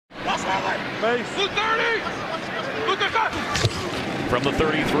From the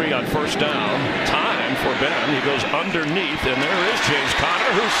 33 on first down, time for Ben. He goes underneath, and there is James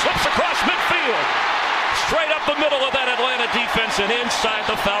Conner, who slips across midfield. Straight up the middle of that Atlanta defense and inside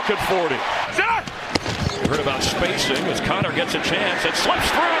the Falcon 40. You heard about spacing as Conner gets a chance and slips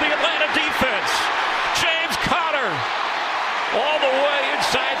through the Atlanta defense. James Conner all the way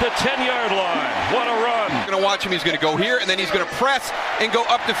inside the 10-yard line. What a run. You're going to watch him. He's going to go here, and then he's going to press and go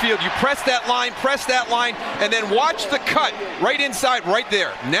up the field. You press that line, and then watch the cut right inside, right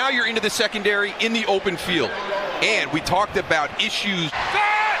there. Now you're into the secondary in the open field. And we talked about issues.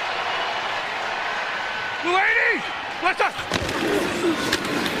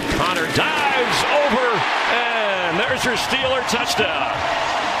 Conner dives over, and there's your Steeler touchdown.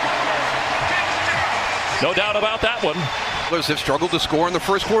 No doubt about that one. Steelers have struggled to score in the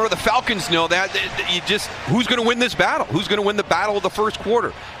first quarter. The Falcons know that. Who's going to win this battle? Who's going to win the battle of the first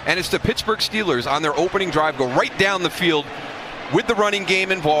quarter? And it's the Pittsburgh Steelers on their opening drive go right down the field with the running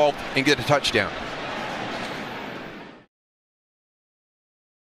game involved and get a touchdown.